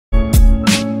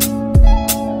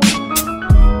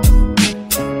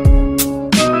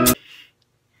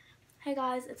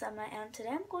guys, it's Emma, and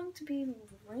today I'm going to be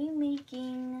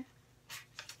remaking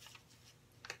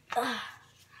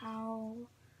how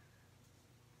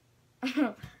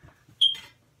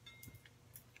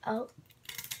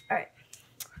alright,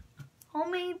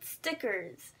 homemade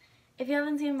stickers. If you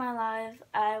haven't seen my live,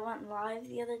 I went live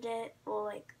the other day, well,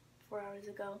 like 4 hours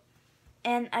ago,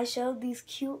 and I showed these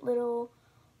cute little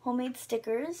homemade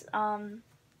stickers.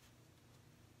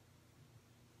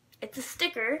 It's a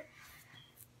sticker.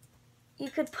 You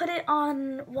could put it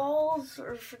on walls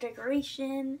or for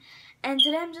decoration. And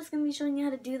today I'm just going to be showing you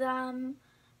how to do them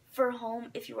for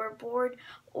home if you are bored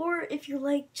or if you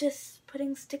like just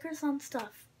putting stickers on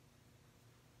stuff.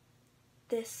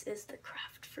 This is the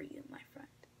craft for you, my friend.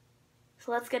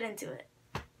 So let's get into it.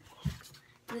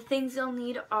 The things you'll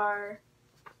need are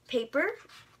paper.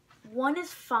 One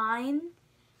is fine.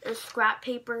 The scrap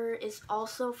paper is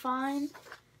also fine.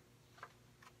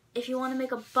 If you want to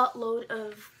make a buttload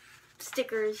of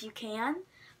stickers, you can,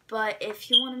 but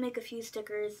if you want to make a few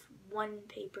stickers, one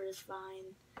paper is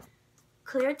fine.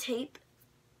 Clear tape,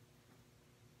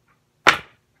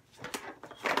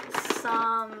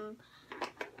 some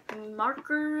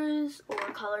markers or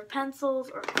colored pencils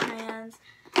or crayons,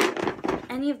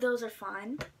 any of those are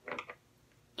fine,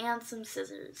 and some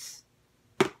scissors.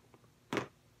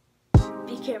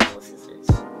 Be careful with scissors.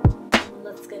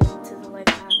 Let's get into the life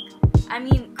hack. I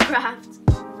mean craft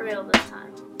for real this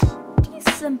time.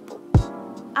 It's simple.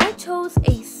 I chose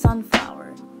a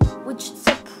sunflower, which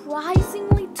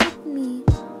surprisingly took me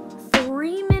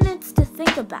 3 minutes to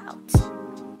think about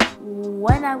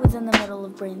when I was in the middle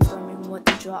of brainstorming what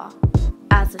to draw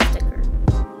as a sticker.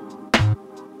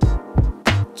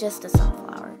 Just a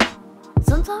sunflower.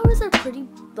 Sunflowers are pretty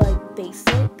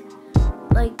basic.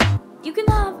 You can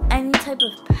have any type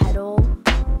of petal.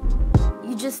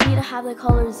 You just need to have the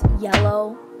colors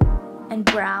yellow and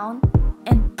brown,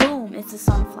 and boom, it's a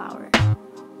sunflower.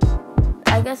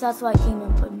 I guess that's why it came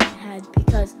up in my head,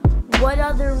 because what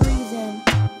other reason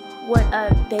would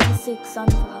a basic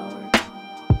sunflower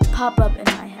pop up in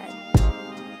my head?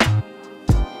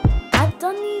 I've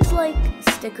done these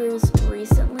stickers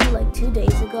recently, 2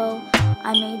 days ago.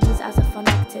 I made these as a fun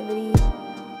activity.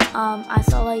 I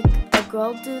saw a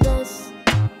girl do this,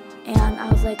 and I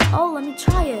was like, oh, let me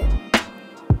try it.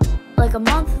 A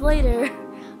month later,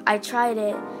 I tried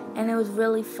it, and it was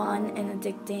really fun and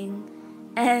addicting,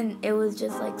 and it was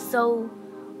just so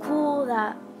cool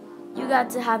that you got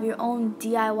to have your own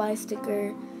DIY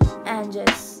sticker and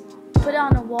just put it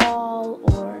on a wall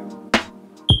or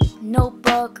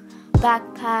notebook,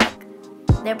 backpack.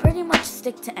 They pretty much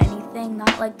stick to anything,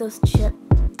 not like those cheap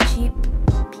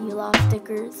peel-off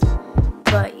stickers.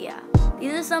 But yeah,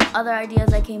 these are some other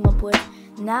ideas I came up with.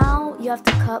 Now you have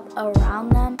to cut around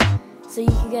them so you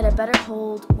can get a better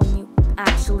hold when you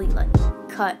actually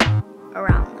cut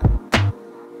around them.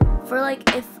 For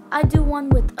if I do one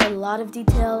with a lot of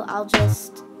detail, I'll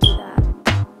just do that.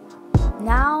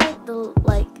 Now the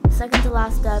second to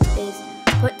last step is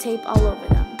put tape all over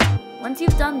them. Once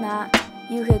you've done that,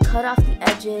 you can cut off the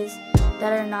edges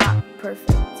that are not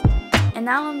perfect. And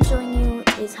now I'm showing you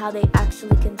is how they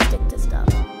actually can stick to stuff.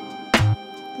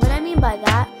 What I mean by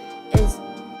that is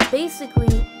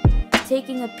basically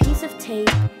taking a piece of tape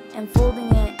and folding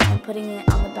it and putting it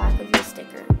on the back of your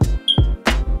sticker.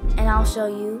 And I'll show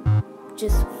you.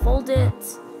 Just fold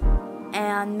it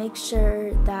and make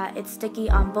sure that it's sticky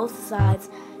on both sides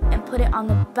and put it on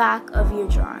the back of your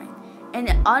drawing. And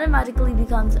it automatically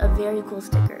becomes a very cool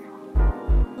sticker.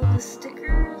 So the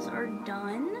stickers are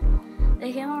done.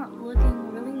 They came out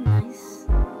looking really nice.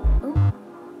 Ooh,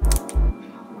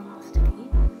 almost sticky.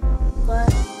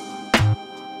 But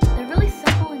they're really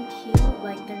simple and cute,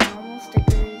 they're normal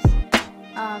stickers.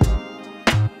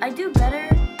 I do better.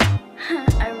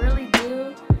 I really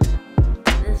do.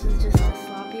 This was just a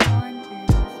sloppy one, and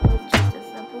this was just a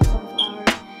simple sunflower.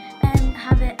 And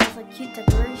have it as a cute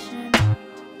decoration,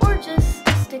 or just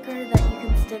a sticker that you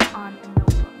can stick on a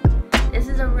notebook. This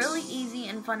is a really easy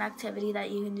and fun activity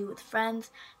that you can do with friends,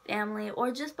 family,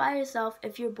 or just by yourself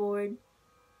if you're bored.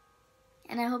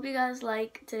 And I hope you guys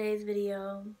like today's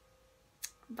video.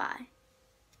 Bye.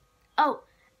 Oh,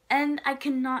 and I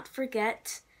cannot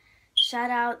forget, shout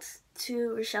outs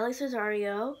to Rochelle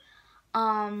Cesario.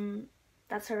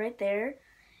 That's her right there.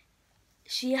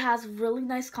 She has really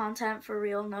nice content, for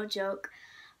real, no joke.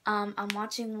 I'm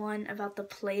watching one about the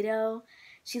Play-Doh.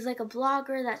 She's a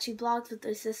blogger that she blogs with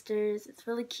her sisters. It's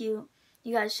really cute.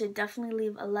 You guys should definitely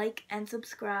leave a like and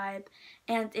subscribe.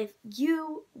 And if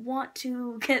you want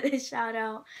to get a shout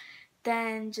out,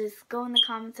 then just go in the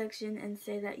comment section and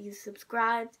say that you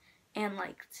subscribed and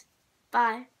liked.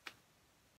 Bye.